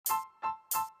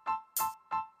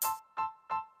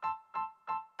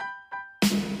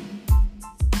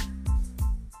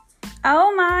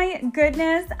Oh my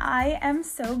goodness, I am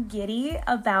so giddy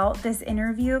about this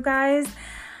interview, guys.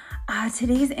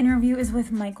 Today's interview is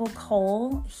with Micheal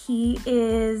Cole. He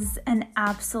is an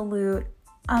absolute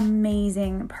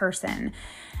amazing person.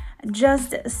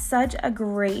 Just such a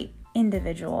great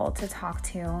individual to talk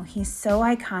to. He's so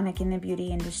iconic in the beauty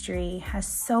industry, has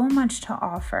so much to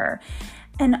offer,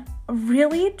 and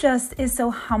really just is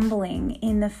so humbling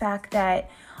in the fact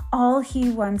that all he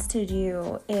wants to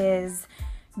do is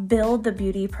build the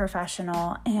beauty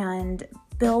professional and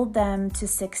build them to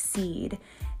succeed,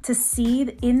 to see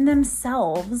in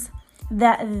themselves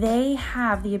that they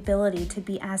have the ability to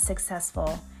be as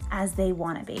successful as they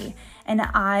want to be. And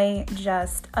I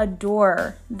just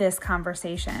adore this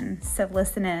conversation. So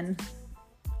listen in.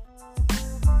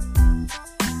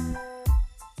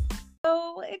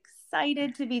 So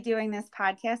excited to be doing this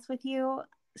podcast with you.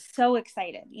 So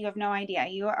excited. You have no idea.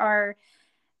 You are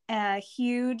a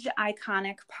huge,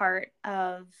 iconic part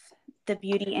of the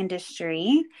beauty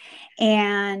industry.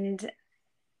 And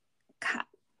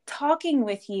talking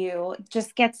with you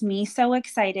just gets me so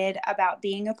excited about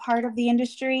being a part of the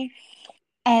industry.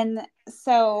 And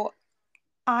so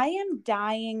I am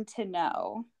dying to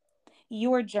know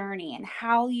your journey and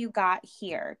how you got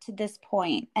here to this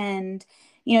point. And,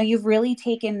 you know, you've really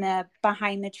taken the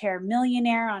Behind the Chair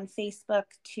Millionaire on Facebook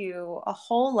to a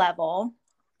whole level.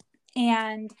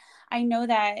 And I know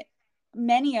that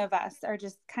many of us are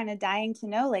just kind of dying to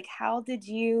know, like, how did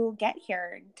you get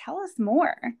here? Tell us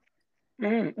more.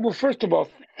 Well, first of all,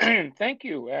 thank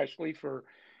you, Ashley, for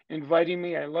inviting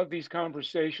me. I love these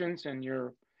conversations and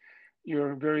your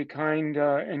very kind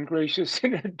and gracious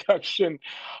introduction.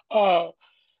 Uh,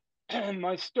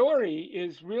 my story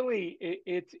is really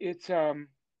it's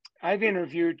I've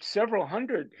interviewed several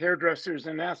hundred hairdressers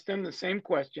and asked them the same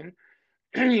question.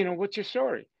 What's your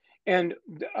story? And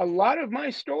a lot of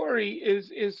my story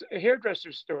is a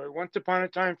hairdresser's story. Once upon a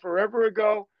time, forever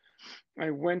ago, I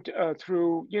went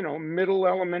through, middle,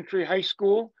 elementary, high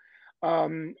school.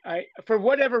 For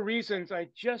whatever reasons, I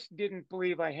just didn't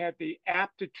believe I had the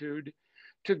aptitude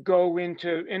to go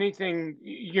into anything,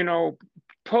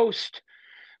 post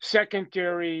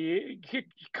secondary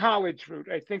college route.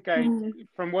 I think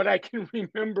from what I can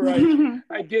remember,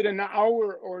 I did an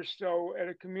hour or so at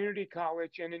a community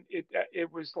college, and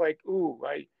it was like, ooh,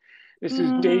 this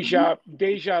is deja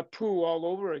vu all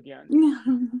over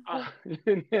again. Uh,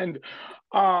 and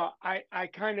I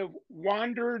kind of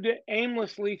wandered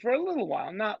aimlessly for a little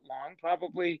while, not long,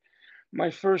 probably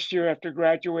my first year after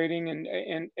graduating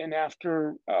and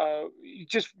after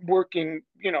just working,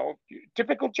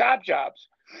 typical jobs.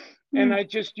 And I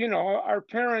just, our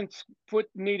parents put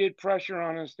needed pressure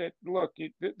on us that, look,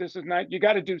 this is not, you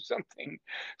got to do something.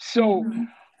 So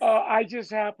I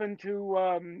just happened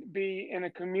to be in a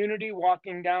community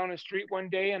walking down a street one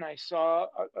day, and I saw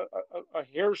a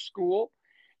hair school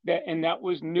that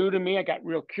was new to me. I got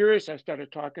real curious. I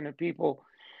started talking to people.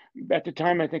 At the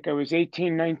time, I think I was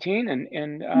 18, 19, and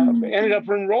ended up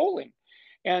enrolling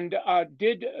and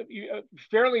did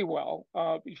fairly well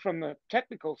from the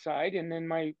technical side. And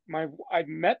then I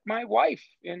met my wife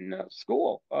in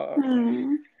school,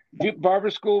 barber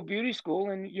school, beauty school,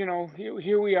 and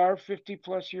here we are, 50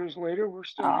 plus years later, we're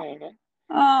still hanging.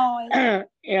 Oh,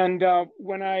 And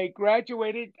when I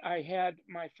graduated, I had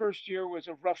my first year was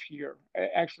a rough year.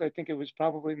 Actually, I think it was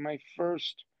probably my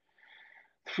first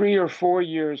 3 or 4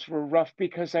 years were rough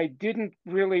because I didn't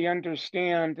really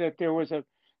understand that there was a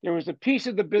piece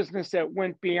of the business that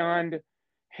went beyond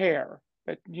hair.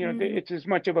 But it's as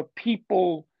much of a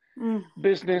people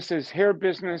business as hair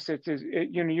business.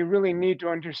 You really need to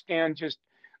understand just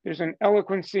there's an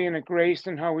eloquency and a grace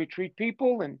in how we treat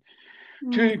people, and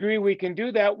to a degree we can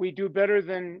do that. We do better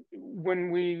than when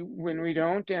we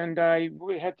don't. And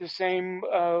we had the same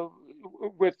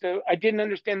I didn't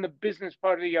understand the business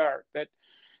part of the art, that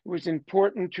it was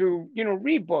important to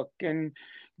rebook and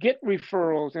get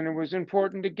referrals, and it was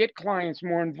important to get clients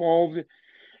more involved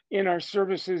in our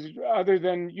services other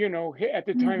than at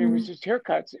the time it was just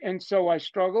haircuts. And so I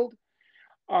struggled.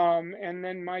 And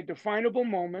then my definable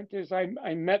moment is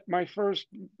I met my first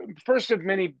of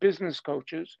many business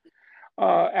coaches.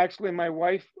 Actually, my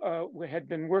wife had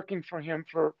been working for him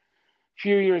for a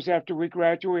few years after we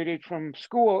graduated from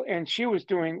school, and she was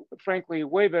doing, frankly,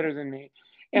 way better than me.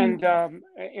 And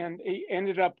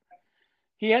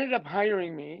he ended up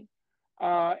hiring me,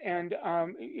 and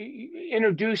he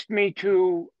introduced me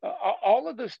to all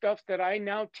of the stuff that I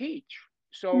now teach.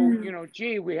 So,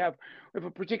 gee, we have a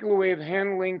particular way of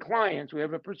handling clients. We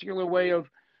have a particular way of,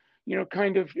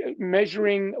 kind of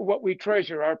measuring what we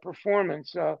treasure, our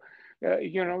performance. We're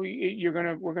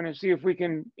gonna see if we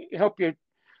can help you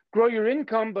grow your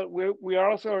income, but we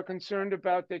also are concerned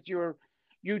about that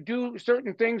you do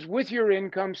certain things with your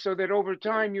income so that over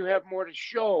time you have more to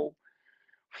show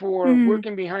for Mm,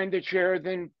 working behind the chair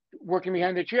than working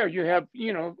behind the chair. You have,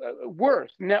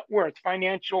 worth, net worth,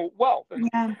 financial wealth. And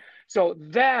yeah. so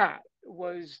that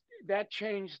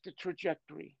changed the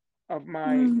trajectory of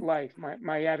my Mm, life,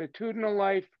 my attitudinal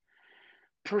life,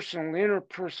 personal,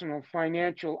 interpersonal,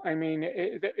 financial. I mean,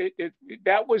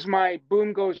 that was my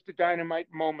boom goes the dynamite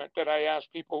moment that I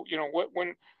asked people,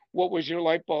 what was your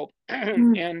light bulb?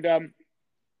 mm, And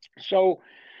so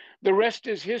the rest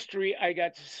is history. I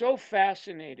got so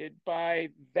fascinated by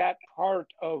that part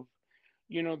of,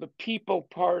 the people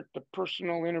part, the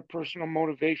personal, interpersonal,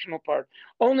 motivational part,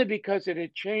 only because it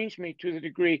had changed me to the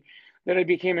degree that I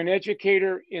became an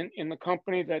educator in the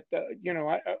company that,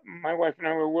 my wife and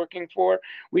I were working for.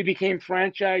 We became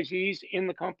franchisees in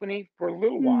the company for a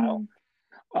little while.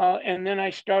 mm, And then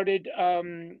I started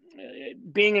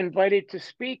being invited to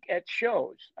speak at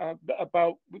shows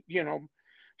about,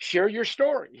 share your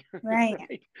story, right.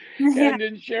 right? Yeah. And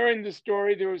in sharing the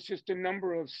story, there was just a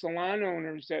number of salon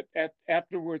owners that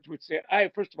afterwards would say,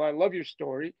 first of all, I love your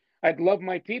story. I'd love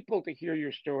my people to hear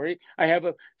your story. I have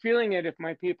a feeling that if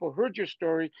my people heard your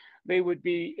story, they would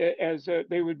be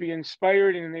they would be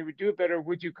inspired and they would do better.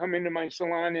 Would you come into my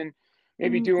salon and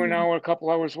maybe do an Mm, hour, a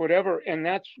couple hours, whatever? And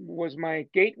that was my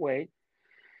gateway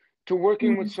to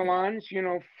working with mm, salons.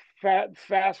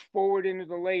 Fast forward into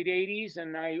the late '80s,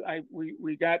 and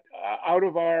we got out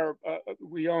of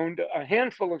we owned a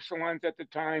handful of salons at the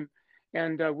time,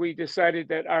 and we decided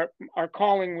that our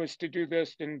calling was to do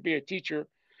this and be a teacher.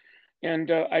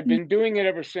 And I've mm, been doing it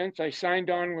ever since. I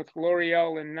signed on with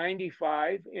L'Oreal in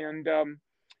 '95, and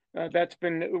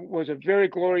was a very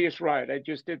glorious ride. I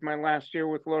just did my last year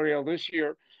with L'Oreal this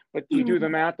year, but you do the mm.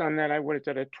 math on that. I would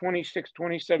have a 26,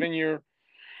 27 year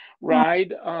Oh,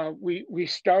 ride. We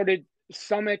started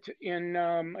Summit in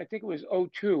I think it was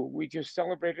 '02. We just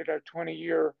celebrated our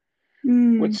 20-year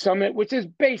with mm, Summit, which is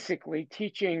basically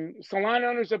teaching salon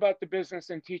owners about the business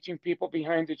and teaching people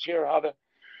behind the chair how to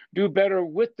do better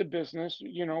with the business.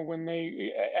 When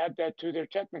they add that to their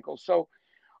technical. So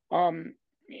um,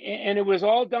 and it was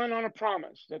all done on a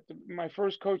promise that my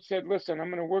first coach said, "Listen, I'm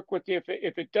going to work with you.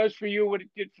 If it does for you what it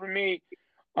did for me,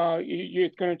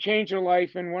 it's going to change your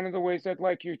life. And one of the ways I'd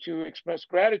like you to express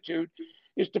gratitude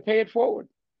is to pay it forward."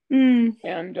 mm.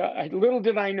 And little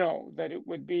did I know that it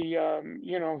would be,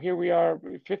 here we are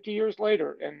 50 years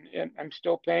later, and I'm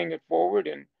still paying it forward,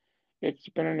 and it's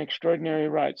been an extraordinary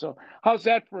ride. So, how's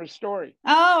that for a story?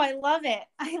 Oh, I love it.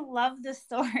 I love the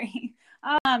story.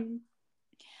 Um,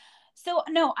 So,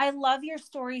 no, I love your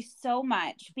story so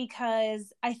much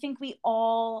because I think we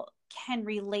all can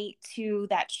relate to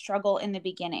that struggle in the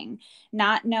beginning,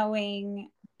 not knowing,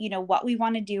 what we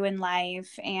want to do in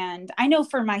life. And I know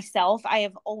for myself, I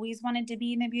have always wanted to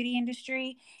be in the beauty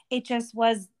industry. It just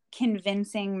was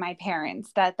convincing my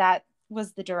parents that that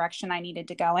was the direction I needed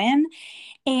to go in.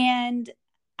 And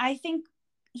I think,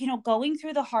 going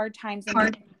through the hard times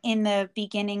in the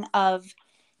beginning of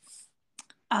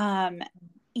um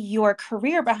your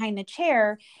career behind the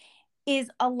chair is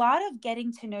a lot of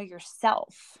getting to know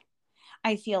yourself.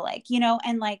 I feel like,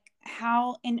 and like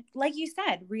how, and like you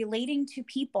said, relating to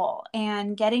people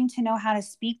and getting to know how to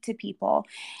speak to people.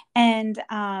 And,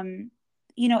 and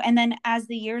then as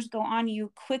the years go on,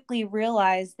 you quickly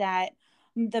realize that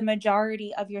the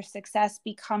majority of your success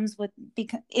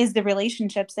is the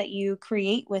relationships that you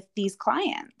create with these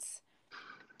clients.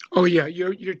 Oh yeah,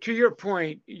 you're to your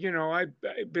point.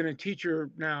 I've been a teacher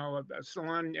now, a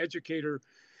salon educator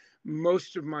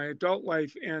most of my adult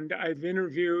life, and I've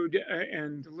interviewed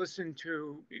and listened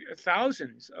to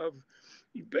thousands of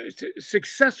very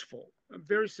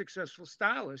successful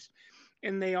stylists,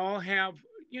 and they all have,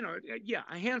 yeah,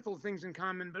 a handful of things in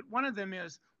common, but one of them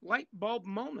is light bulb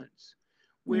moments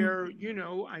Mm, where,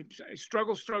 I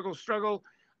struggle, struggle, struggle.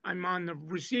 I'm on the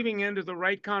receiving end of the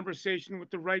right conversation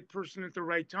with the right person at the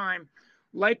right time.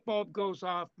 Light bulb goes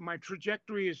off. My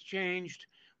trajectory has changed.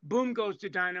 Boom goes to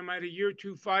dynamite. A year,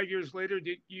 two, 5 years later,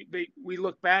 we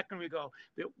look back and we go,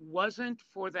 if it wasn't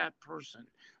for that person,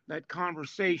 that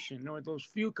conversation, or those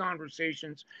few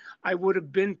conversations, I would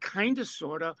have been kind of,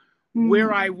 sort of, where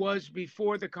mm, I was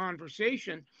before the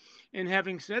conversation. And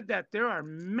having said that, there are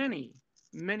many,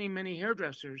 many, many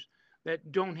hairdressers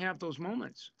that don't have those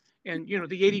moments. And,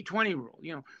 the 80-20 rule,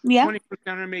 yeah. 20%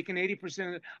 are making 80%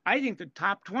 of it. I think the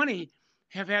top 20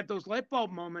 have had those light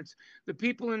bulb moments. The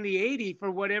people in the 80, for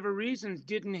whatever reasons,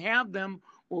 didn't have them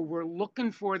or were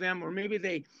looking for them, or maybe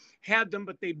they had them,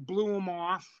 but they blew them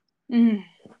off. Mm,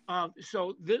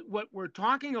 So what we're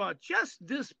talking about, just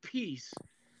this piece,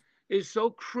 is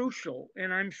so crucial.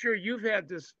 And I'm sure you've had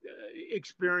this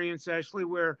experience, Ashley,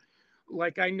 where,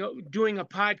 like, I know doing a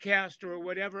podcast or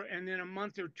whatever, and then a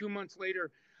month or 2 months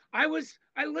later, I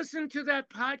listened to that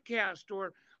podcast,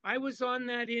 or I was on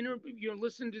that interview,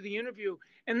 listened to the interview,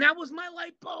 and that was my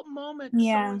light bulb moment. So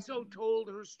Yeah. and so told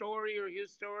her story or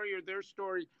his story or their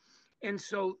story. And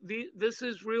so this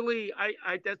is really,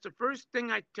 that's the first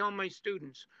thing I tell my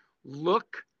students: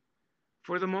 look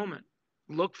for the moment.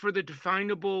 Look for the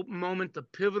definable moment, the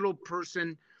pivotal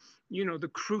person,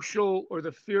 the crucial or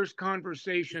the fierce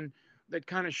conversation that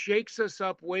kind of shakes us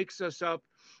up, wakes us up,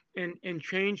 and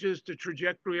changes the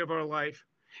trajectory of our life.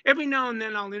 Every now and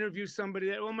then I'll interview somebody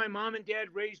that, well, my mom and dad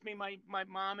raised me. My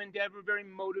mom and dad were very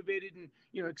motivated and,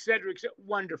 et cetera, et cetera.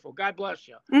 Wonderful. God bless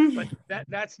you. But Mm.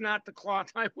 that's not the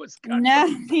cloth I was cut No.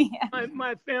 from. Yeah.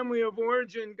 My family of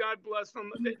origin, God bless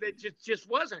them, that just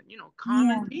wasn't, common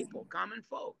Yeah. people, common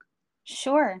folk.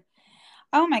 Sure.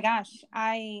 Oh my gosh,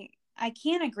 I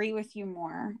can't agree with you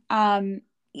more. I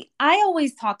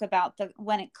always talk about the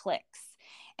when it clicks,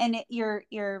 and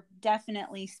you're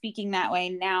definitely speaking that way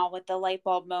now with the light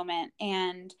bulb moment,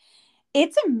 and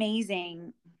it's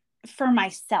amazing for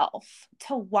myself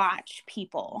to watch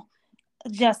people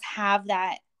just have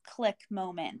that click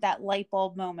moment, that light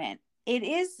bulb moment. It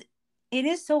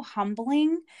is so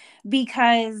humbling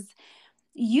because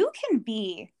you can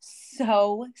be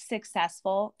so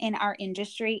successful in our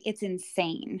industry. It's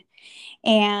insane.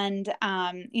 And,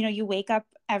 you wake up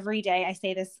every day. I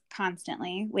say this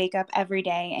constantly: wake up every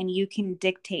day and you can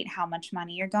dictate how much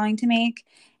money you're going to make.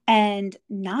 And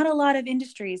not a lot of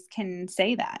industries can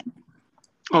say that.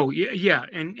 Oh, yeah, yeah.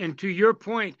 And to your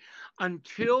point,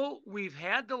 until we've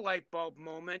had the light bulb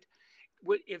moment,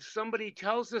 if somebody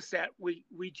tells us that, we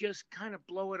just kind of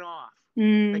blow it off.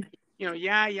 Mm. Like, yeah,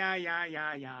 yeah, yeah,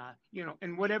 yeah, yeah,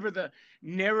 and whatever the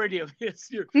narrative is,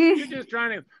 you're Mm. just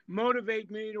trying to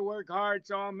motivate me to work hard,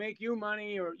 so I'll make you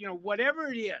money, or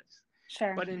whatever it is.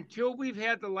 Sure. But until we've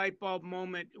had the light bulb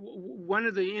moment, one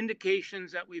of the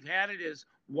indications that we've had it is,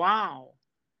 wow,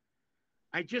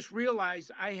 I just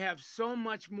realized I have so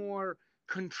much more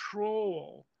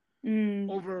control Mm.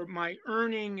 over my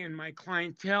earning and my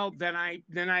clientele than I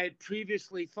had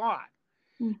previously thought.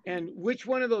 Mm. And which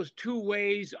one of those two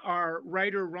ways are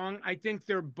right or wrong? I think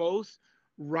they're both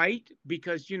right,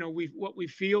 because we what we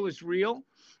feel is real.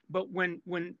 But when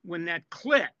that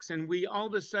clicks and we all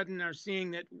of a sudden are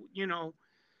seeing that,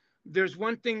 there's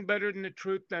one thing better than the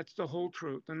truth, that's the whole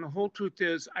truth. And the whole truth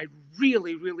is, I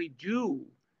really, really do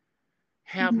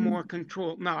have Mm. more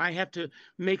control. Now I have to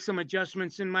make some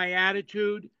adjustments in my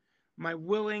attitude, my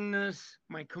willingness,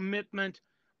 my commitment.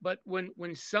 But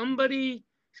when somebody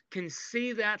can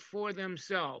see that for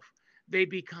themselves, they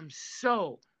become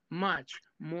so much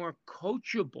more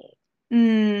coachable.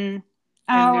 Mm.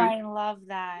 And Oh, there, I love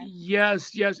that.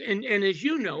 yes, yes. And as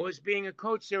you know, as being a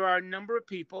coach, there are a number of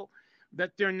people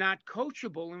that they're not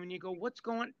coachable. And when you go, what's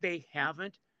going, they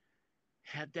haven't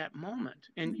had that moment.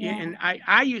 And Yeah.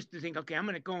 I used to think, okay, I'm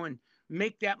going to go and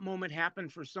make that moment happen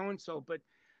for so and so. But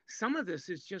some of this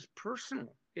is just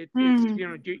personal. It's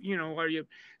Mm. are you?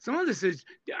 Some of this is,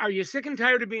 are you sick and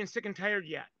tired of being sick and tired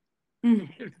yet?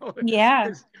 Mm. you know,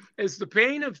 Yeah. as the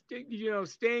pain of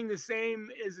staying the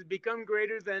same has become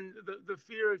greater than the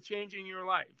fear of changing your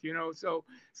life. So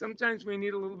sometimes we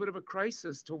need a little bit of a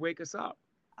crisis to wake us up.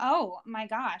 Oh my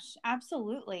gosh,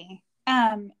 absolutely.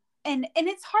 And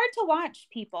it's hard to watch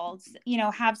people,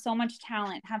 have so much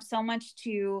talent, have so much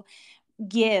to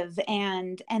give,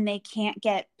 and they can't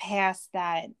get past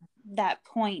that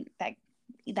point,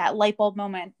 that light bulb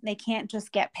moment. They can't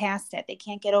just get past it. They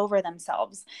can't get over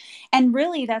themselves. And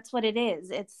really that's what it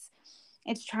is.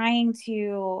 It's trying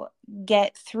to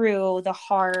get through the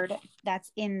hard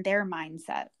that's in their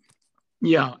mindset.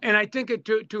 Yeah, and I think it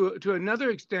to another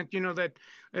extent,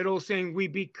 that old saying, we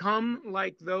become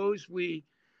like those we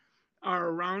are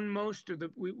around most, or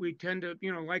that we tend to,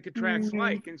 like attracts Mm.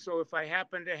 like. And so if I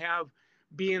happen to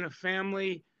be in a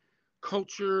family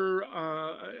culture,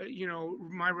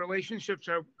 my relationships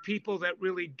are people that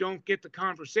really don't get the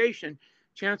conversation,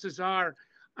 chances are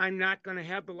I'm not going to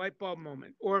have the light bulb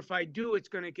moment. Or if I do, it's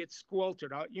going to get squelched.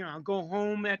 I'll go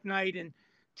home at night and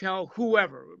tell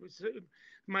whoever it was,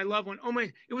 my loved one, oh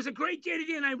my, it was a great day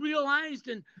today, and I realized,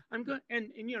 and I'm good,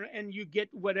 and you get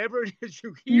whatever it is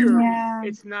you hear. Yeah.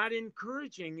 It's not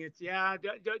encouraging. It's, yeah,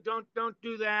 don't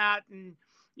do that, and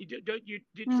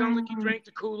it sounds like you Mm. drank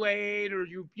the Kool-Aid, or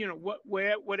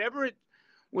whatever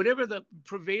whatever the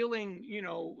prevailing,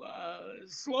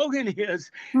 slogan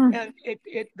is, Mm. and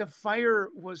the fire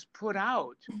was put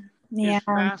out as Yeah.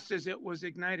 fast as it was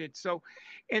ignited. So,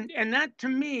 and that to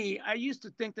me, I used to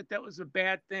think that that was a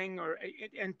bad thing,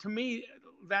 and to me,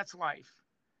 that's life.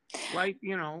 Life,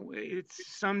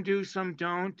 it's some do, some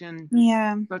don't, and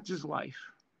Yeah. such is life.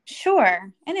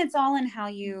 Sure. And it's all in how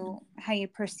you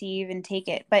perceive and take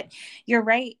it. But you're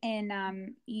right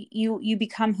in you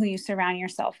become who you surround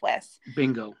yourself with.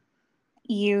 Bingo.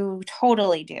 You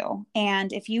totally do.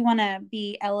 And if you want to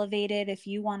be elevated, if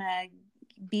you want to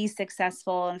be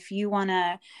successful, if you want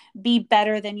to be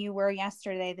better than you were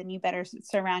yesterday, then you better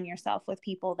surround yourself with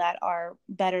people that are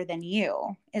better than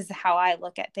you, is how I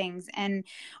look at things. And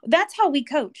that's how we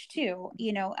coach too.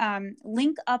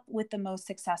 Link up with the most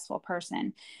successful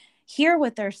person, hear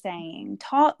what they're saying,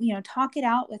 talk it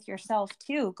out with yourself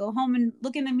too. Go home and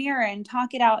look in the mirror and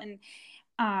talk it out, and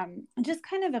just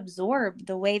kind of absorb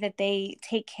the way that they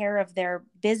take care of their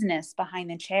business behind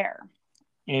the chair.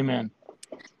 Amen.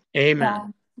 Amen. Yeah.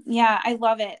 Yeah, I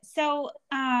love it. So,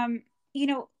 you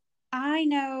know, I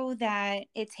know that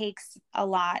it takes a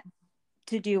lot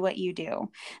to do what you do.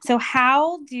 So,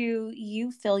 how do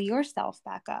you fill yourself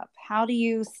back up? How do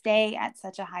you stay at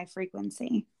such a high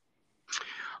frequency?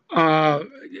 Uh,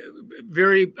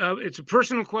 very. It's a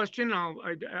personal question. I'll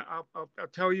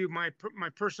tell you my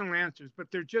personal answers, but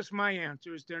they're just my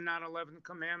answers. They're not 11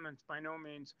 commandments by no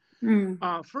means.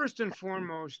 Mm. First and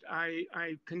foremost, I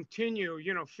continue.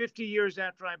 50 years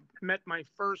after I met my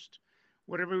first,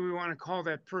 whatever we want to call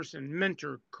that person,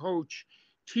 mentor, coach,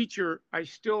 teacher, I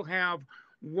still have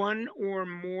one or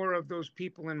more of those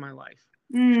people in my life.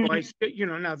 So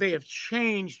Mm. now they have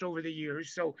changed over the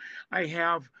years. So I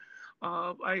have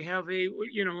I have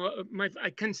I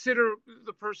consider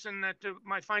the person that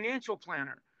my financial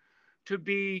planner to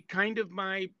be kind of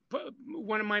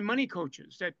one of my money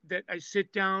coaches that I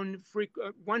sit down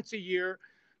once a year.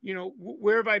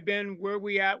 Where have I been? Where are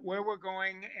we at? Where we're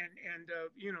going?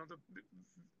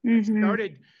 I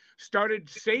Mm-hmm. started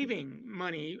saving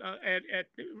money at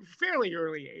fairly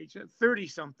early age, at 30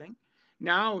 something.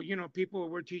 Now,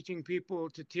 we're teaching people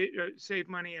to save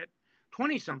money at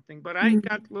 20 something, but I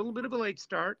got a little bit of a late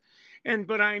start.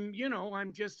 But I'm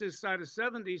just this side of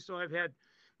 70, so I've had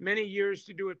many years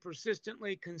to do it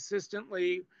persistently,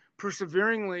 consistently,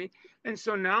 perseveringly. And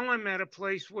so now I'm at a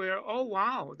place where, oh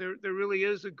wow, there really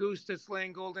is a goose that's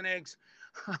laying golden eggs.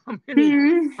 How many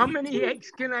how Mm-hmm. many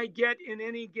eggs can I get in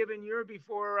any given year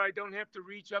before I don't have to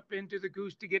reach up into the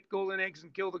goose to get golden eggs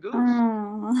and kill the goose?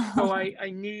 So Oh. I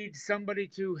need somebody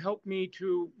to help me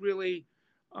to really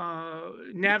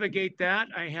navigate that.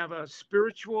 I have a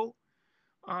spiritual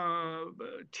uh,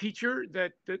 teacher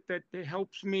that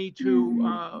helps me to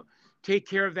Mm-hmm. take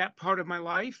care of that part of my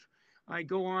life. I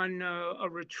go on a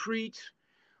retreat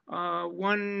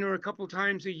one or a couple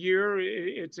times a year.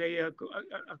 It's a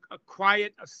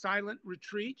quiet, a silent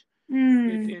retreat.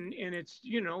 Mm. And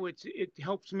it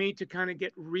helps me to kind of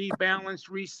get rebalanced,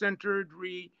 recentered,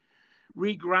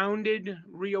 regrounded,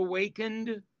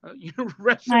 reawakened, I love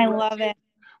resurrected, it.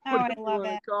 Oh, I whatever you love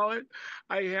want to it. call it.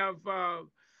 I have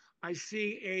I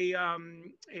see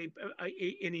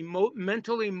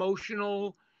mental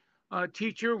emotional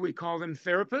teacher. We call them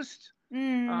therapists.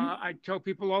 Mm. I tell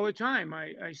people all the time.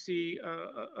 I see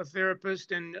a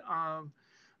therapist, and a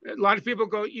lot of people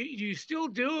go, "You still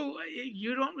do?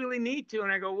 You don't really need to."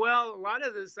 And I go, "Well, a lot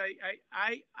of this,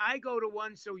 I go to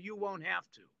one so you won't have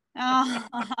to." Oh.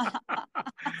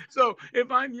 So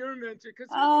if I'm your mentor, because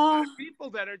there's a lot Oh, of people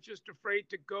that are just afraid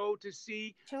to go to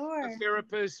see a sure.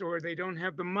 therapist, or they don't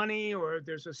have the money, or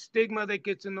there's a stigma that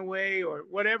gets in the way, or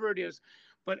whatever it is.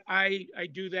 But I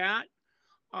do that.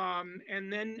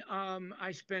 And then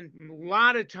I spend a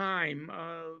lot of time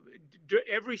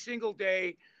every single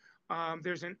day.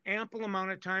 There's an ample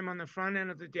amount of time on the front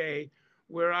end of the day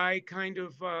where I kind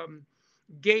of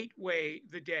gateway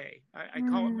the day. I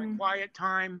call it my Mm. quiet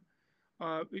time.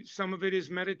 Some of it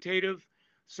is meditative,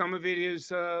 some of it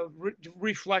is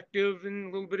reflective, and a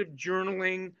little bit of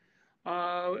journaling,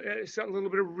 a little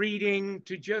bit of reading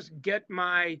to just get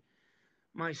my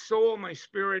soul, my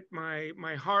spirit,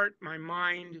 my heart, my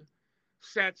mind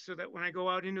set, so that when I go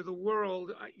out into the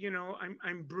world,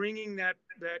 I'm bringing that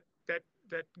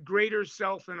greater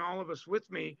self in all of us with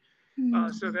me,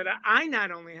 so Mm. that I not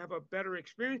only have a better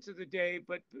experience of the day,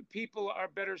 but people are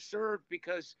better served,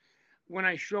 because when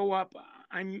I show up,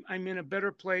 I'm in a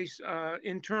better place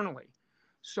internally.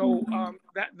 So Mm.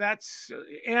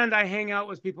 and I hang out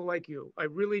with people like you. I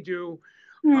really do.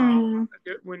 Uh, Mm.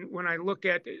 when I look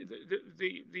at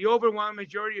the overwhelming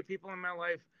majority of people in my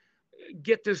life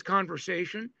get this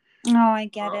conversation. Oh, I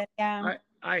get Uh, it. Yeah.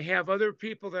 I have other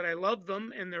people that I love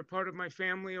them and they're part of my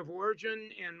family of origin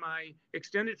and my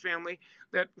extended family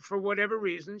that for whatever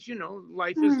reasons,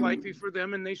 life is Mm, lifey for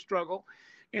them and they struggle.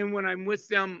 And when I'm with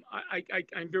them,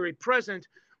 I'm very present,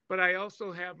 but I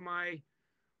also have my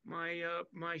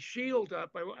shield up.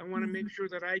 I want to make mm, sure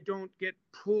that I don't get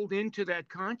pulled into that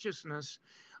consciousness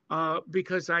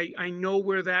because I know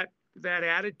where that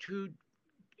attitude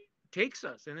takes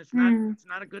us, and mm. it's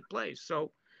not a good place.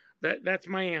 So that's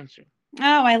my answer.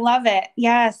 Oh, I love it.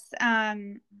 Yes. I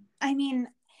mean,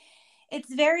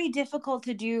 it's very difficult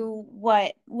to do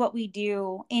what we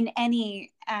do in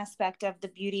any aspect of the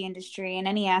beauty industry, in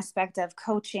any aspect of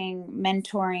coaching,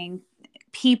 mentoring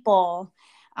people,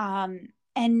 and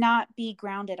not be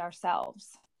grounded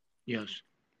ourselves. Yes.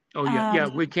 Oh yeah, yeah.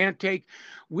 Um, We can't take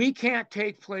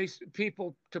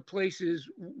people to places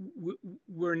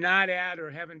we're not at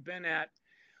or haven't been at.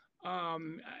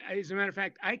 As a matter of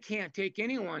fact, I can't take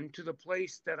anyone to the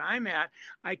place that I'm at.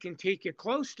 I can take you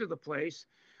close to the place,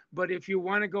 but if you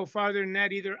want to go farther than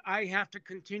that, either I have to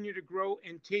continue to grow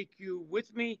and take you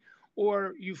with me,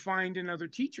 or you find another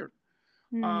teacher.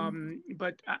 mm,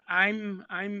 But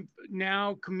I'm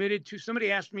now committed to.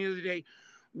 Somebody asked me the other day,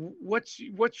 what's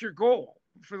your goal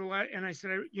for the last? And I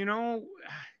said,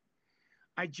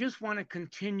 I just want to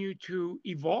continue to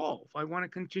evolve. I want to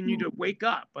continue to wake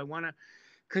up. I want to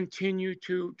continue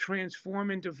to transform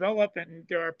and develop. And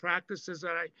there are practices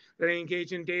that I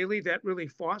engage in daily that really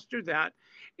foster that.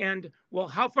 And well,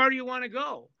 how far do you want to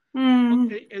go? Well,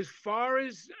 mm, as far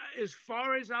as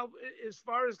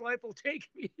life will take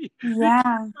me, because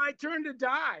yeah. it's my turn to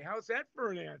die. How's that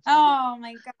for an answer? Oh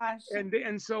my gosh.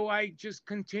 And so I just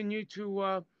continue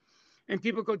to and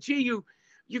people go, gee,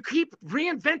 you keep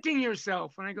reinventing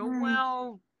yourself. And I go, Mm,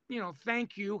 well,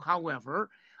 thank you. However,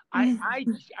 I mm, I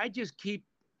I just keep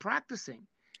practicing.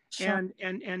 sure.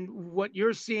 And what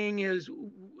you're seeing is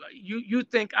you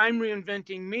think I'm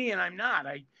reinventing me, and I'm not.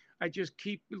 I just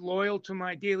keep loyal to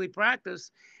my daily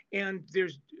practice. And I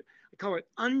call it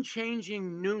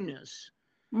unchanging newness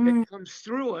that Mm. comes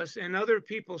through us, and other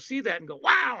people see that and go,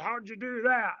 wow, how'd you do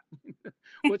that?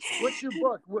 What's your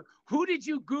book? Who did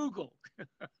you Google?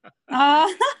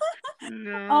 Oh,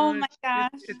 No, oh my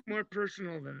it's gosh. more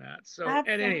personal than that. So at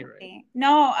any rate, Absolutely.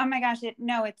 No, oh my gosh,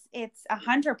 no, it's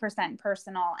 100%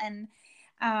 personal. And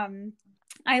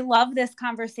I love this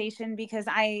conversation because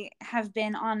I have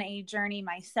been on a journey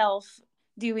myself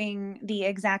doing the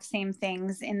exact same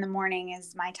things. In the morning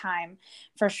is my time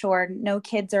for sure. No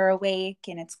kids are awake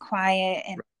and it's quiet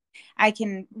and I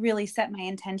can really set my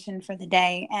intention for the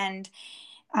day. And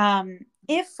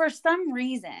if for some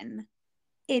reason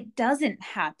it doesn't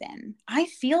happen, I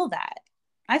feel that.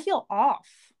 I feel off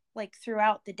like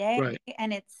throughout the day, right,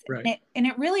 and right.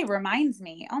 it really reminds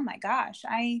me, oh my gosh,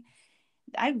 I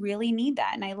really need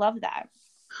that and I love that.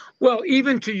 Well,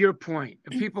 even to your point,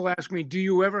 if people ask me, do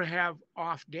you ever have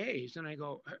off days? And I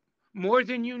go, more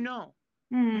than you know,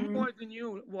 Mm. more than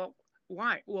you. Well,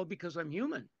 why? Well, because I'm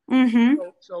human. Mhm.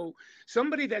 So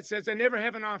somebody that says I never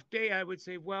have an off day, I would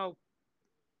say, well,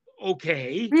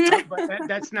 okay, but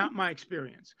that's not my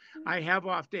experience. I have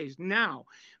off days now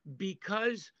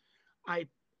because I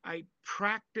I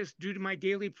practice due to my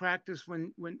daily practice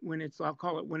when it's, I'll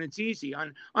call it, when it's easy.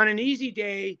 On an easy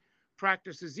day,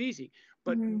 practice is easy.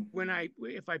 But Mhm.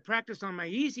 if I practice on my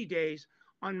easy days,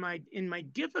 in my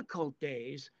difficult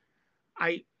days,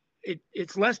 I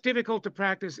it's less difficult to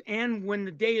practice. And when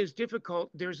the day is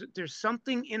difficult, there's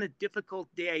something in a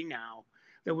difficult day now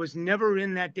that was never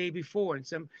in that day before. And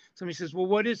somebody says, well,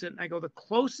 what is it? And I go, the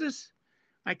closest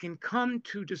I can come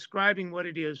to describing what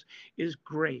it is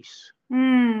grace.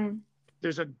 Mm.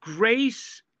 There's a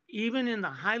grace even in the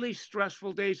highly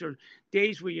stressful days, or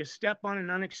days where you step on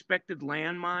an unexpected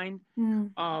landmine.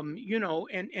 Mm.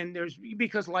 And there's,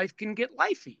 because life can get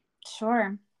lifey.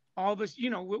 Sure. All of us,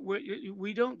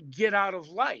 we don't get out of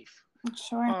life,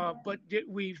 Sure. but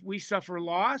we suffer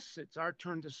loss. It's our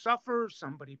turn to suffer.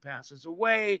 Somebody passes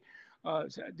away.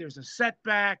 There's a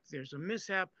setback. There's a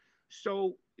mishap.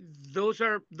 So those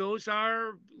are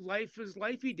life is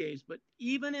lifey days. But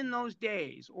even in those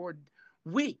days or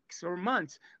weeks or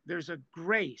months, there's a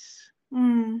grace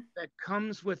Mm. that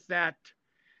comes with that,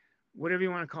 whatever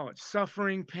you want to call it,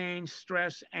 suffering, pain,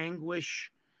 stress,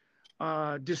 anguish,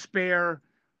 despair.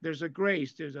 There's a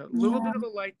grace. There's a little Yeah. bit of a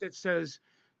light that says,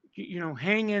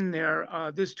 hang in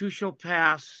there. This too shall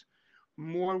pass.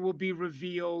 More will be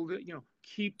revealed.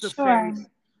 Keep the Sure. faith.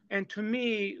 And to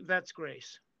me, that's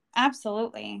grace.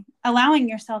 Absolutely. Allowing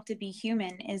yourself to be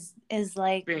human is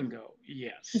like Bingo.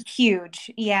 Yes.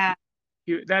 huge. Yeah.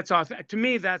 To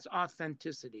me, that's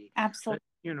authenticity. Absolutely.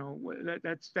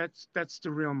 That's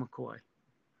the real McCoy.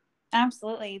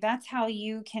 Absolutely. That's how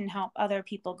you can help other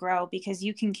people grow, because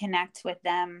you can connect with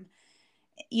them.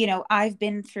 I've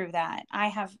been through that. I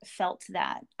have felt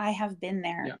that. I have been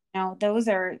there. Yeah, Those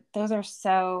are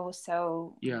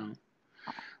so yeah.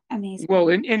 amazing. Well,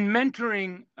 in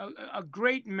mentoring, a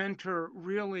great mentor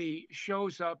really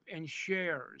shows up and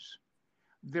shares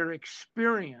their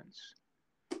experience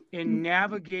in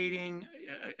navigating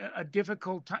a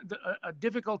difficult time, a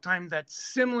difficult time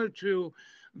that's similar to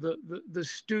the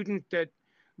student that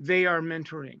they are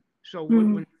mentoring. So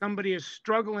Mm-hmm. when somebody is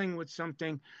struggling with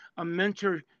something, a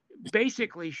mentor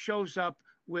basically shows up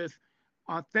with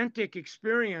authentic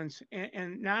experience,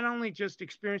 and not only just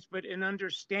experience but an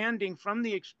understanding from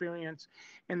the experience,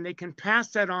 and they can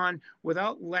pass that on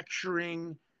without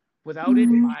lecturing, without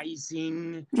Hmm.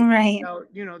 advising, Right.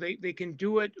 they can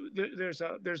do it. There's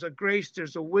a grace,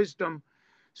 there's a wisdom.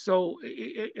 So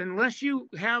unless you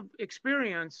have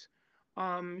experience,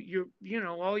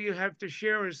 all you have to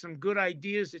share is some good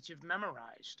ideas that you've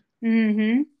memorized.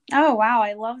 Mm-hmm. Oh, wow.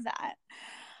 I love that.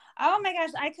 Oh my gosh.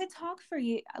 I could talk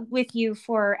with you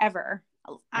forever.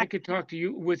 I, I could talk to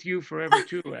you with you forever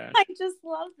too, I Ash. just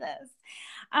love this.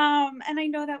 And I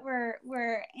know that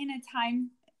we're in a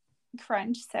time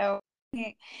crunch, so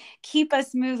keep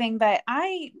us moving. But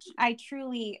I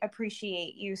truly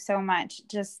appreciate you so much.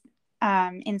 Just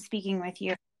in speaking with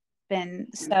you, it's been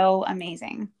so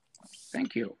amazing.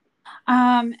 Thank you.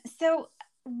 So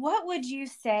what would you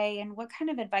say, and what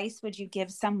kind of advice would you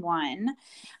give someone?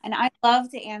 And I love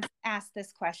to ask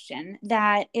this question,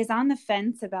 that is on the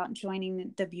fence about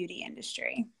joining the beauty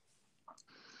industry.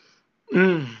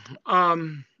 Mm,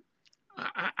 um,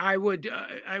 I would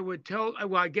tell.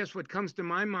 Well, I guess what comes to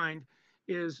my mind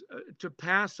is to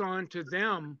pass on to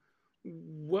them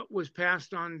what was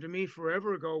passed on to me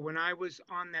forever ago when I was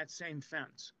on that same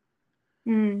fence.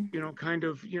 Mm. Kind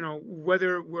of,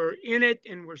 whether we're in it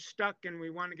and we're stuck and we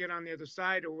want to get on the other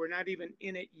side, or we're not even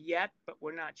in it yet, but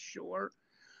we're not sure.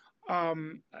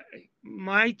 Um,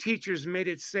 my teachers made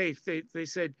it safe. They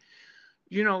said,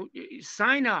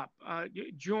 sign up,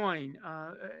 join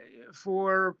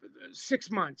for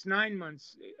 6 months, 9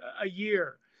 months, a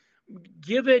year.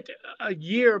 Give it a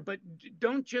year, but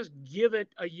don't just give it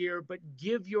a year, but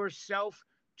give yourself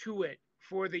to it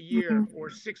for the year Mhm. or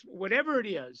six, whatever it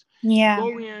is. Yeah.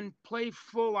 Go in, play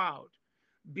full out,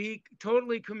 be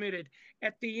totally committed.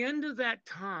 At the end of that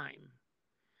time,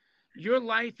 your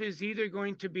life is either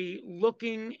going to be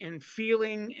looking and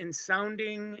feeling and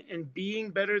sounding and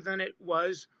being better than it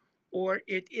was, or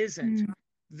it isn't. Mm.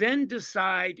 Then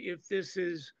decide if this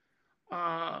is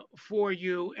for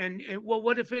you. Well,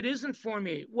 what if it isn't for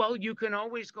me? Well, you can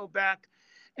always go back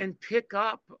and pick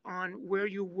up on where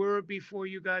you were before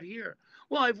you got here.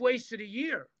 Well, I've wasted a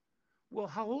year. Well,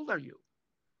 how old are you?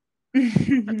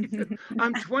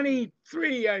 I'm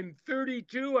 23. I'm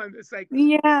 32. It's like,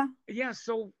 Yeah. yeah,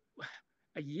 so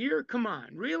a year? Come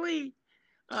on, really?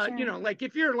 Sure. Like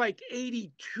if you're like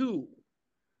 82,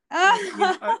 a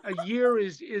Oh, year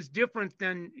is different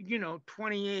than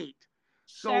 28.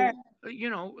 sure.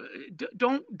 So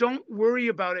don't worry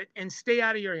about it and stay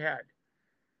out of your head.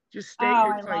 Just Oh, stay.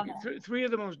 I It's like love it. three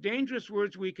of the most dangerous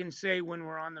words we can say when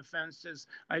we're on the fence is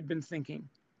 "I've been thinking,"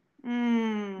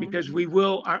 Mm. because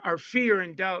our fear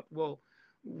and doubt will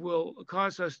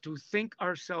cause us to think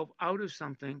ourselves out of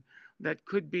something that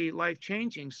could be life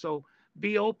changing. So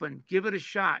be open, give it a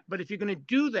shot. But if you're going to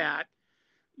do that,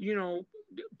 you know,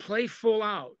 play full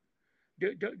out.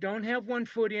 Don't have one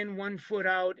foot in, one foot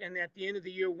out, and at the end of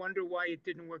the year wonder why it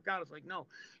didn't work out. It's like, no,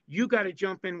 you got to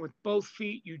jump in with both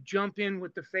feet. You jump in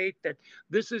with the faith that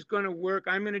this is going to work.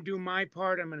 I'm going to do my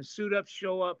part. I'm going to suit up,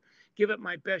 show up, give it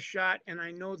my best shot. And I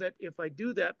know that if I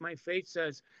do that, my faith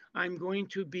says I'm going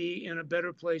to be in a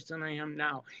better place than I am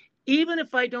now. Even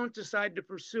if I don't decide to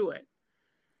pursue it,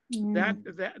 that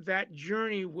Mm. that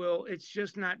journey will, it's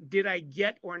just not did I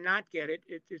get or not get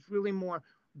it's really more,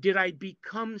 did I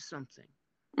become something?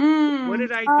 What Mm.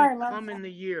 did I Oh, I love become in that.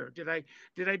 the year? Did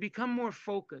I become more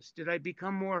focused? Did I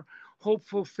become more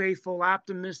hopeful, faithful,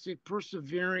 optimistic,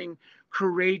 persevering,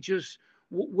 courageous?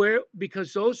 Where,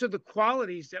 because those are the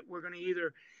qualities that we're going to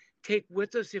either take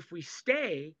with us if we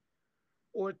stay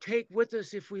or take with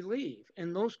us if we leave.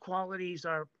 And those qualities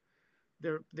are,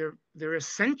 they're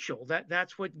essential.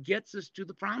 That's what gets us to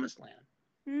the promised land.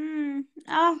 Mm.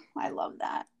 Oh, I love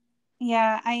that.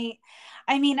 Yeah, I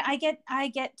mean, I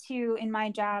get to, in my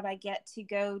job, I get to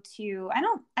go to,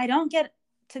 I don't get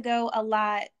to go a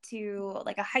lot to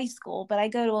like a high school, but I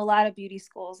go to a lot of beauty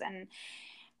schools, and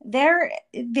there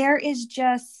is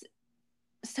just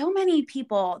so many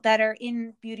people that are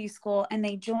in beauty school, and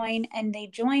they join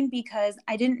because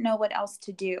I didn't know what else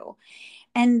to do.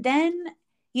 And then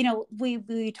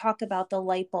we talk about the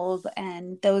light bulb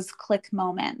and those click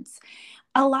moments.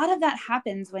 A lot of that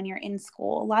happens when you're in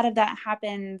school. A lot of that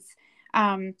happens,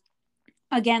 um,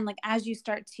 again, like as you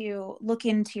start to look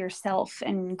into yourself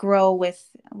and grow with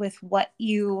what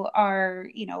you are,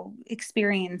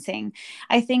 experiencing.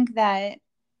 I think that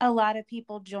a lot of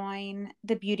people join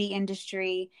the beauty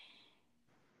industry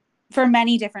for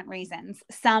many different reasons.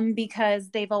 Some because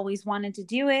they've always wanted to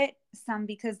do it, some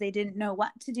because they didn't know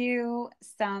what to do,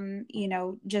 some,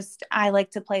 just I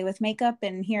like to play with makeup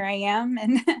and here I am.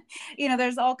 And,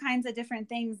 there's all kinds of different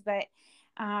things. But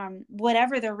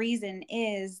whatever the reason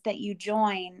is that you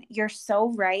join, you're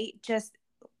so right. Just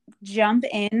jump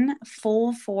in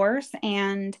full force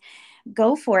and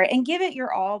go for it and give it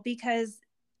your all, because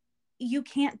you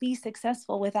can't be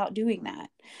successful without doing that.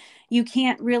 You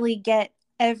can't really get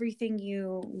everything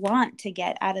you want to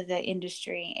get out of the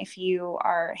industry if you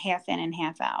are half in and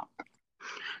half out.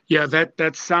 Yeah,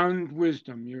 that's sound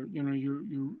wisdom. You're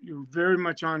very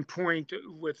much on point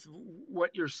with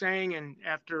what you're saying. And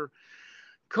after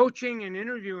coaching and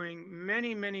interviewing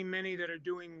many that are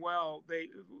doing well, they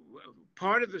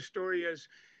part of the story is,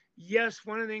 yes,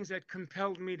 one of the things that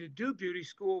compelled me to do beauty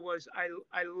school was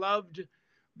I loved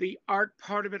the art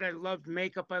part of it. I loved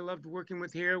makeup. I loved working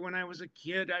with hair. When I was a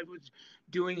kid, I was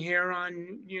doing hair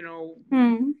on,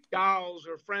 Hmm. dolls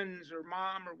or friends or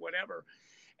mom or whatever.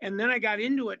 And then I got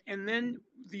into it. And then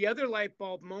the other light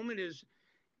bulb moment is,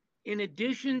 in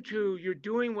addition to you're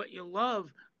doing what you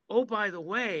love, oh, by the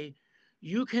way,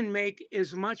 you can make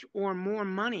as much or more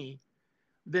money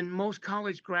than most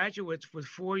college graduates with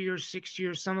 4 years, 6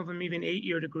 years, some of them even 8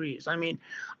 year degrees. I mean,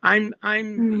 I'm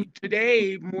Hmm.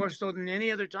 today more so than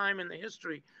any other time in the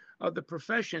history of the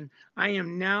profession. I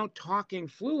am now talking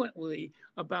fluently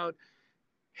about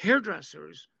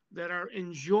hairdressers that are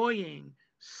enjoying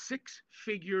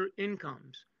six-figure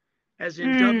incomes, as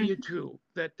in Mm, W-2,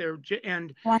 that they're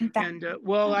one thousand. and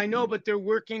well, I know, but they're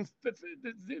working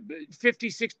 50,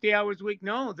 60 hours a week.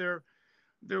 No,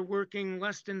 they're working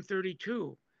less than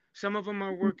 32. Some of them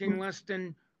are working less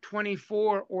than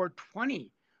 24 or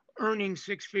 20, earning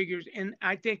six figures. And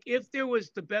I think if there was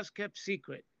the best kept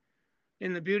secret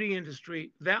in the beauty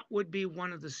industry, that would be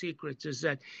one of the secrets, is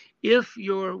that if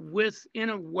you're within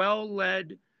a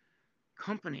well-led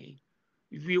company,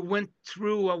 if you went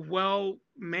through a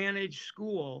well-managed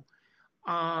school,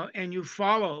 and you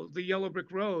follow the yellow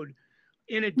brick road,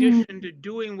 in Mm, addition to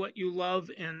doing what you love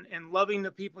and loving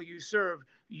the people you serve,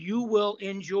 you will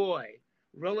enjoy,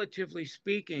 relatively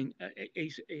speaking,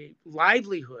 a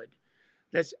livelihood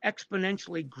that's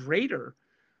exponentially greater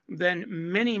than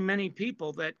many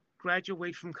people that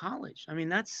graduate from college. I mean,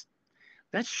 that's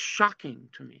shocking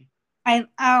to me.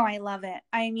 I love it.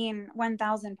 I mean,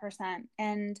 1000%.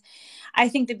 And I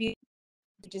think the beauty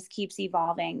just keeps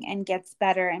evolving and gets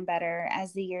better and better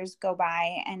as the years go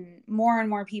by, and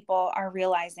more people are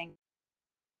realizing.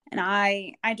 And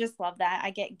I just love that. I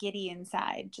get giddy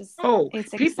inside. Just Oh,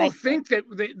 it's people exciting. think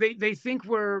that they think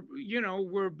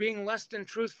we're being less than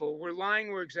truthful. We're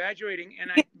lying, we're exaggerating.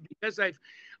 And because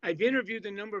I've interviewed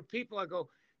a number of people, I go,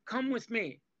 come with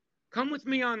me. Come with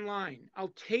me online.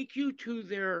 I'll take you to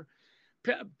their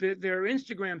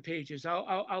Instagram pages.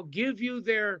 I'll give you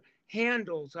their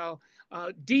handles. I'll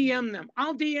DM them.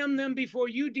 I'll DM them before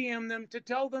you DM them to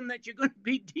tell them that you're going to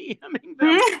be DMing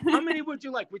them. How many would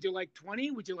you like? Would you like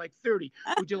 20? Would you like 30?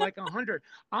 Would you like 100?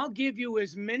 I'll give you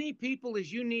as many people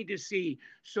as you need to see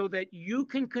so that you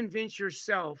can convince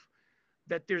yourself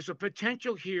that there's a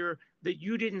potential here that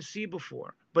you didn't see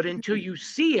before. But until you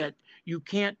see it, you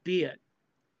can't be it.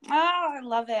 Oh, I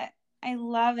love it. I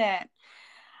love it.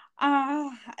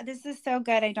 Oh, this is so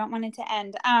good. I don't want it to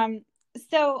end.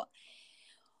 So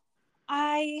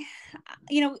I,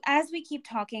 as we keep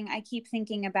talking, I keep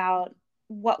thinking about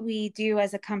what we do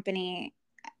as a company,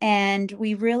 and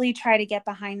we really try to get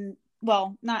behind,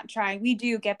 well, not try, we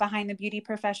do get behind the beauty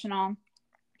professional,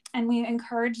 and we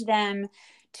encourage them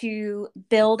to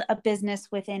build a business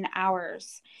within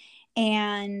hours.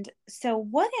 And so,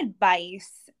 what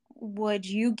advice would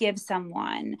you give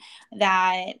someone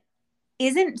that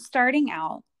isn't starting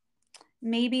out,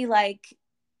 maybe like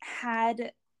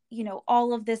had,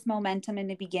 all of this momentum in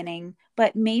the beginning,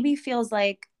 but maybe feels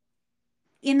like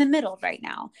in the middle right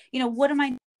now? What am I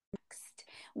next?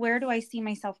 Where do I see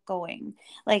myself going?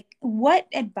 Like, what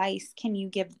advice can you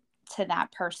give to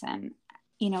that person,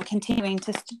 continuing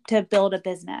to build a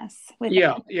business with it?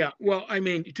 Yeah, yeah. Well, I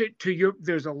mean,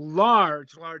 there's a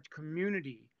large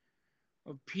community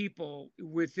of people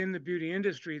within the beauty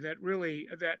industry that really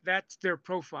that's their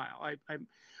profile.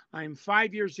 I'm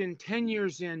 5 years in, 10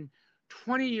 years in,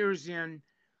 20 years in.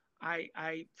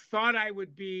 I thought I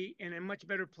would be in a much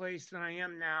better place than I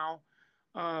am now.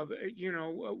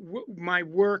 My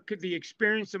work, the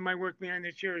experience of my work behind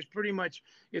the chair is pretty much,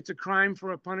 it's a crime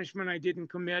for a punishment I didn't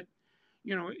commit.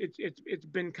 It's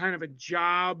been kind of a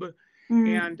job, Mm,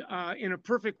 and in a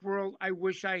perfect world, I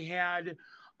wish I had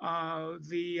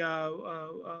the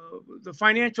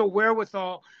financial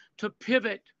wherewithal to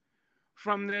pivot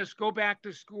from this, go back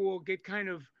to school, get kind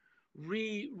of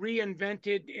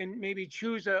reinvented, and maybe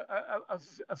choose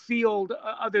a field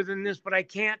other than this, but I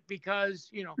can't because,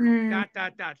 mm, dot,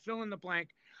 dot, dot, fill in the blank.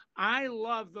 I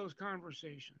love those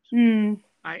conversations. mm,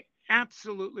 I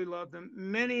absolutely love them.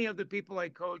 Many of the people I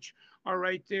coach are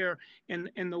right there. And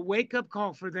the wake up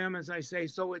call for them, as I say,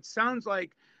 so it sounds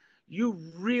like you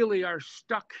really are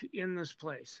stuck in this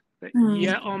place. But mm,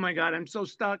 yeah, oh my God, I'm so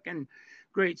stuck. And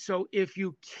great. So if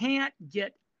you can't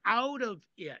get out of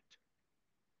it,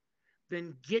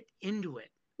 then get into it.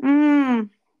 mm,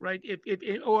 Right.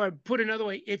 Or put another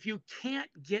way, if you can't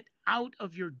get out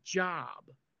of your job,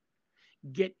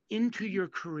 get into your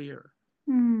career.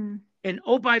 mm, And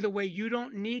oh, by the way, you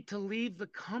don't need to leave the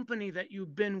company that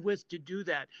you've been with to do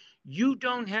that. You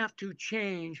don't have to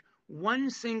change one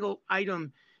single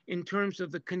item in terms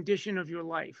of the condition of your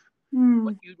life.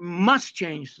 What mm, you must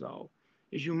change, though,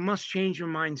 is you must change your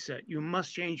mindset. You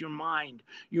must change your mind.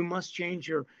 You must change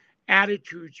your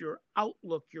attitudes, your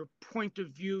outlook, your point of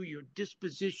view, your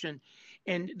disposition.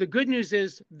 And the good news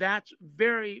is that's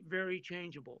very, very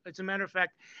changeable. As a matter of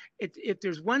fact, if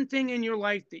there's one thing in your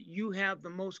life that you have the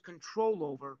most control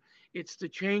over, it's the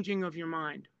changing of your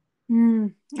mind.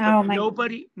 mm. But Oh my.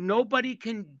 nobody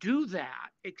can do that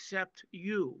except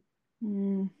you.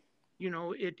 Mm,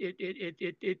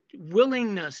 It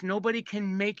willingness, nobody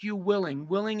can make you willing.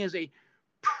 Willing is a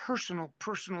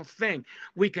personal thing.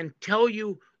 We can tell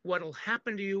you what'll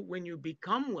happen to you when you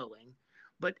become willing,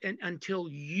 but until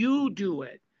you do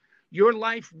it, your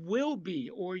life will be,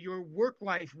 or your work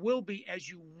life will be, as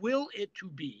you will it to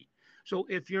be. So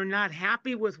if you're not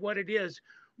happy with what it is,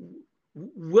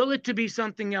 will it to be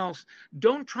something else.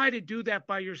 Don't try to do that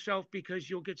by yourself, because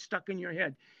you'll get stuck in your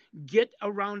head. Get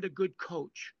around a good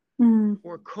coach mm,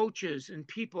 or coaches and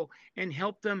people, and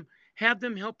have them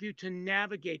help you to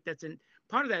navigate. That's an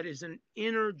part of that is an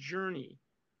inner journey.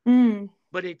 mm,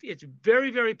 But it's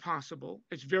very, very possible,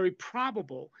 it's very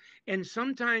probable, and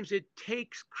sometimes it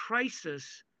takes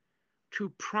crisis to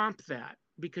prompt that,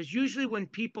 because usually when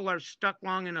people are stuck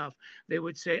long enough, they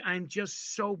would say, I'm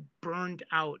just so burned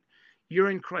out. You're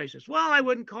in crisis. Well, I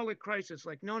wouldn't call it crisis.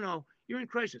 Like, no, you're in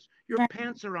crisis. Your right.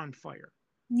 pants are on fire.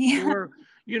 Yeah. Or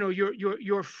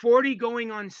you're 40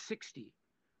 going on 60,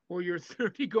 or you're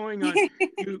 30 going on,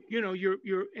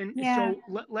 you're and Yeah. so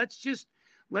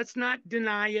let's not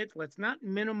deny it, let's not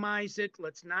minimize it,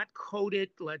 let's not code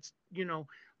it, let's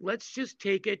just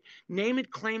take it, name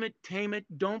it, claim it, tame it,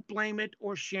 don't blame it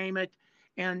or shame it,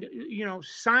 and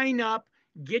sign up,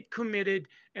 get committed,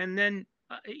 and then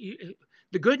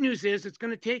the good news is it's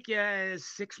going to take you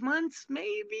 6 months,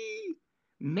 maybe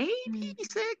Mm,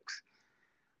 6,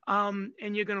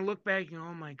 and you're going to look back and go,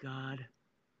 oh my God,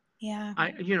 yeah.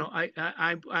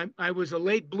 I was a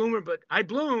late bloomer, but I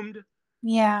bloomed.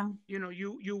 Yeah.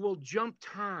 You will jump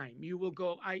time. You will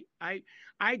go,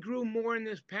 I grew more in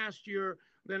this past year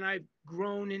than I've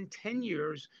grown in 10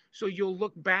 years. So you'll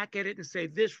look back at it and say,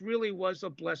 this really was a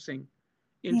blessing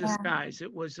in Yeah. disguise.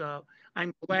 It was,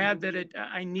 I'm glad that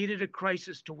I needed a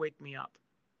crisis to wake me up.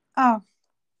 Oh,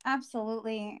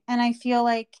 absolutely. And I feel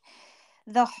like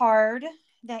the hard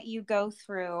that you go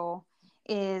through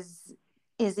is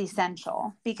is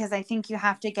essential, because I think you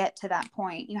have to get to that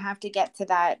point. You have to get to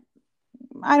that,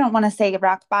 I don't want to say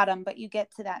rock bottom, but you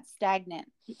get to that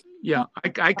stagnant Yeah,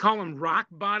 point. I call them rock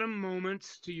bottom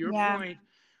moments. To your Yeah. point,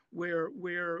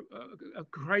 where a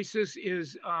crisis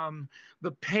is,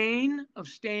 the pain of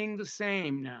staying the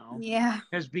same now Yeah.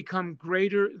 has become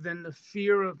greater than the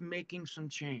fear of making some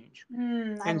change,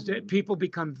 I and love. people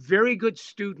become very good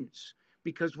students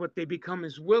because what they become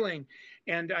is willing.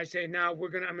 And I say, now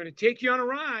I'm gonna take you on a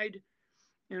ride.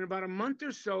 In about a month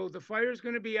or so, the fire is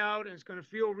going to be out and it's going to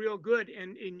feel real good,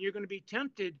 and you're going to be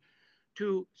tempted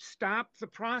to stop the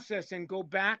process and go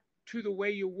back to the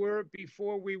way you were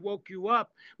before we woke you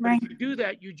up. But Right. if you do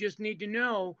that, you just need to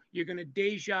know you're going to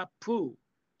deja vu.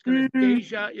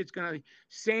 Mm, It's going to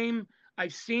same.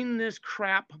 I've seen this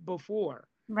crap before.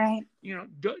 right.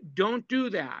 Don't do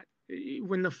that.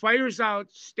 When the fire's out,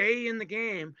 stay in the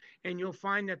game, and you'll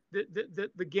find that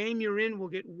the game you're in will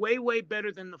get way, way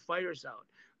better than the fire's out.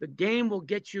 The game will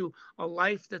get you a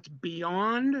life that's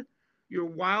beyond your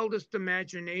wildest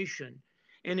imagination.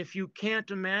 And if you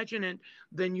can't imagine it,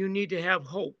 then you need to have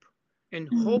hope. And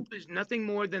Mm. hope is nothing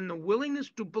more than the willingness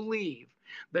to believe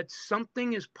that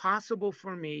something is possible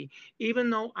for me, even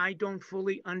though I don't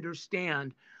fully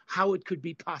understand how it could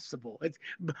be possible.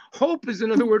 Hope is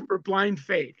another word for blind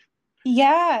faith,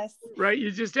 Yes. right?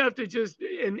 You just have to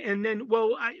and then,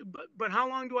 well, but how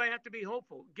long do I have to be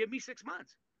hopeful? Give me 6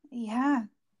 months. Yeah.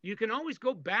 You can always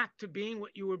go back to being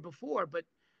what you were before, but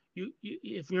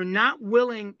if you're not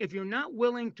willing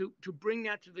to bring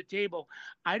that to the table,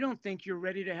 I don't think you're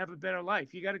ready to have a better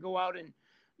life. You got to go out and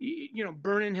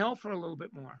burn in hell for a little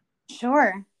bit more.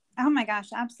 Sure. Oh my gosh,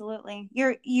 absolutely.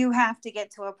 You have to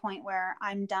get to a point where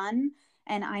I'm done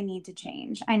and I need to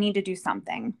change. I need to do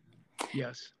something.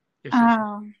 Yes. Yes.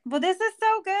 Well, this is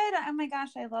so good. Oh my gosh,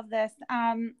 I love this.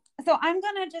 So I'm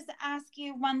gonna just ask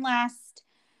you one last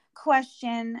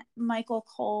question, Michael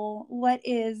Cole. What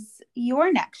is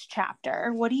your next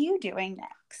chapter? What are you doing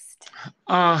next?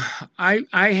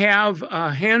 I have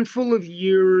a handful of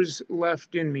years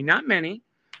left in me. Not many,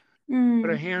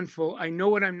 but a Mm, handful. I know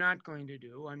what I'm not going to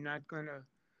do. I'm not going to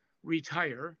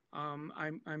retire. I'm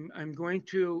going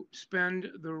to spend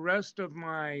the rest of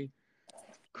my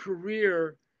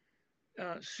career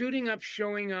suiting up,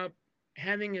 showing up,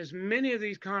 having as many of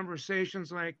these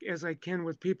conversations like as I can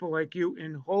with people like you,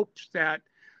 in hopes that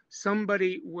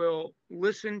somebody will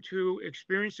listen to,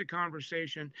 experience the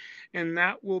conversation, and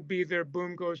that will be their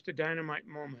boom goes the dynamite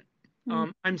moment.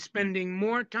 mm. I'm spending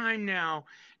more time now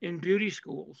in beauty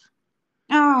schools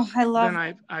Oh, I than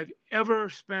love. I've ever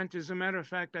spent. As a matter of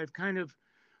fact, I've kind of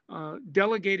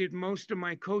delegated most of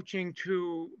my coaching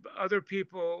to other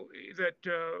people, that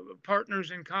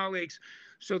partners and colleagues,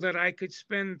 so that I could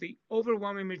spend the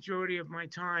overwhelming majority of my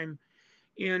time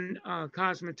in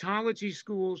cosmetology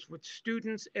schools with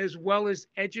students as well as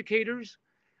educators.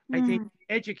 I think Mm,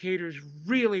 educators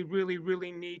really, really,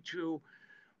 really need to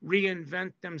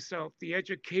reinvent themselves. The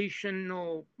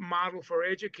educational model for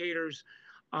educators,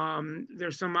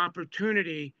 there's some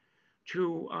opportunity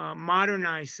to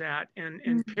modernize that and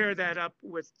mm, pair that up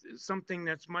with something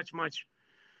that's much, much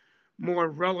more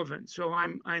relevant. So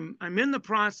I'm in the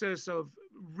process of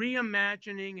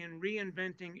reimagining and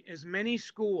reinventing as many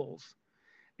schools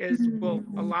as will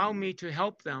mm, allow me to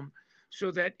help them,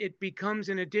 so that it becomes,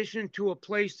 in addition to a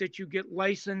place that you get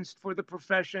licensed for the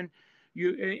profession,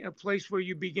 a place where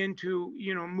you begin to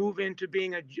move into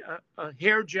being a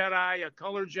hair Jedi, a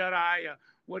color Jedi,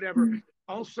 whatever. mm,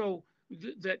 Also,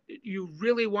 that you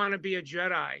really want to be a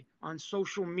Jedi on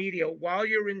social media while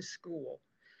you're in school.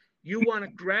 You want to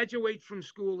graduate from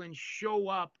school and show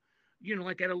up,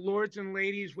 like at a Lords and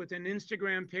Ladies with an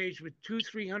Instagram page with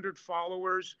 200-300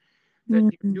 followers that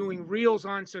you're mm, doing reels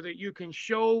on, so that you can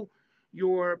show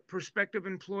your prospective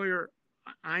employer,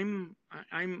 I'm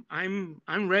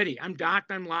ready. I'm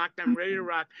docked, I'm locked, I'm ready to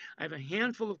rock. I have a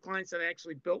handful of clients that I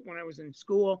actually built when I was in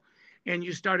school. And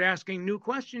you start asking new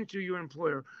questions to your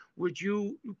employer.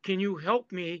 Can you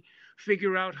help me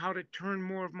figure out how to turn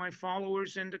more of my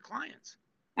followers into clients?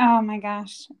 Oh my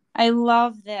gosh. I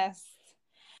love this.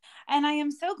 And I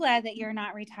am so glad that you're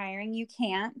not retiring. You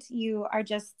can't. You are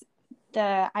just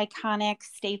the iconic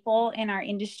staple in our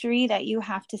industry that you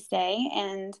have to stay.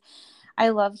 And I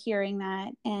love hearing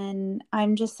that. And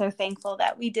I'm just so thankful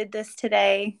that we did this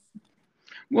today.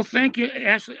 Well, thank you,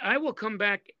 Ashley. I will come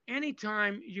back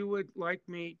anytime you would like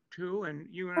me to. And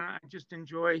you and I just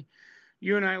enjoy.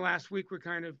 You and I last week were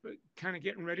kind of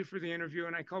getting ready for the interview,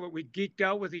 and I call it, we geeked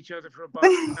out with each other for about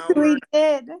an hour. We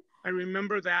did. I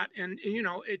remember that. And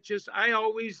I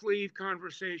always leave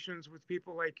conversations with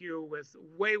people like you with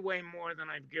way, way more than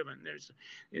I've given.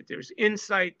 There's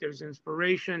insight, there's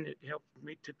inspiration. It helped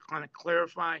me to kind of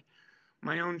clarify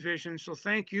my own vision. So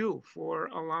thank you for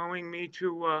allowing me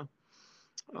to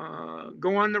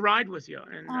go on the ride with you.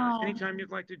 And Oh, anytime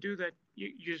you'd like to do that,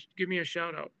 you just give me a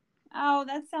shout out. oh,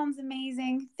 that sounds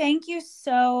amazing. Thank you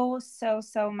so, so,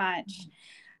 so much.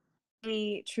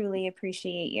 We truly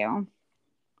appreciate you.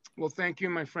 Well, thank you,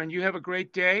 my friend. You have a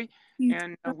great day, You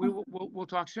and too. we'll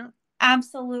talk soon.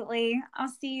 Absolutely. I'll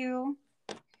see you.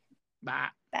 Bye.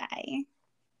 Bye.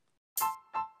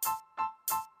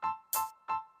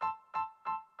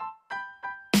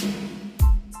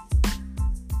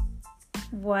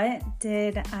 What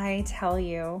did I tell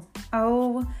you?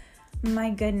 Oh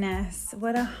my goodness.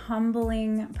 What a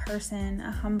humbling person,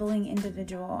 a humbling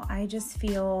individual. I just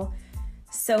feel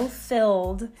so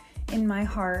filled in my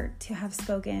heart to have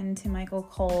spoken to Michael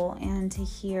Cole and to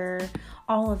hear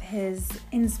all of his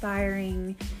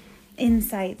inspiring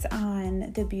insights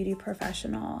on the beauty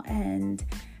professional. And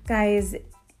guys,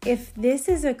 if this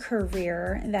is a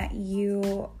career that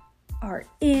you are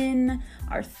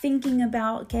thinking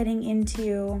about getting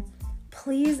into,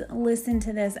 please listen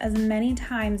to this as many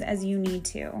times as you need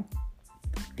to,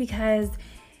 because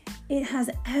it has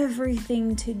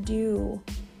everything to do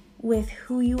with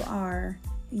who you are,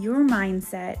 your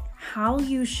mindset, how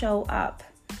you show up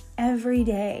every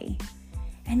day.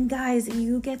 And guys,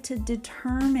 you get to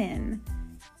determine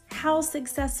how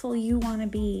successful you want to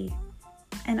be.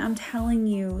 And I'm telling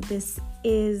you, this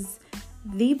is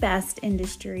the best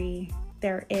industry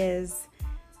there is.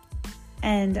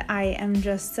 And I am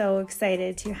just so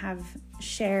excited to have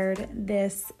shared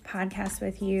this podcast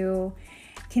with you.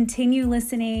 Continue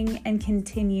listening and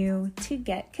continue to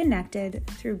get connected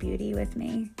through beauty with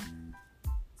me.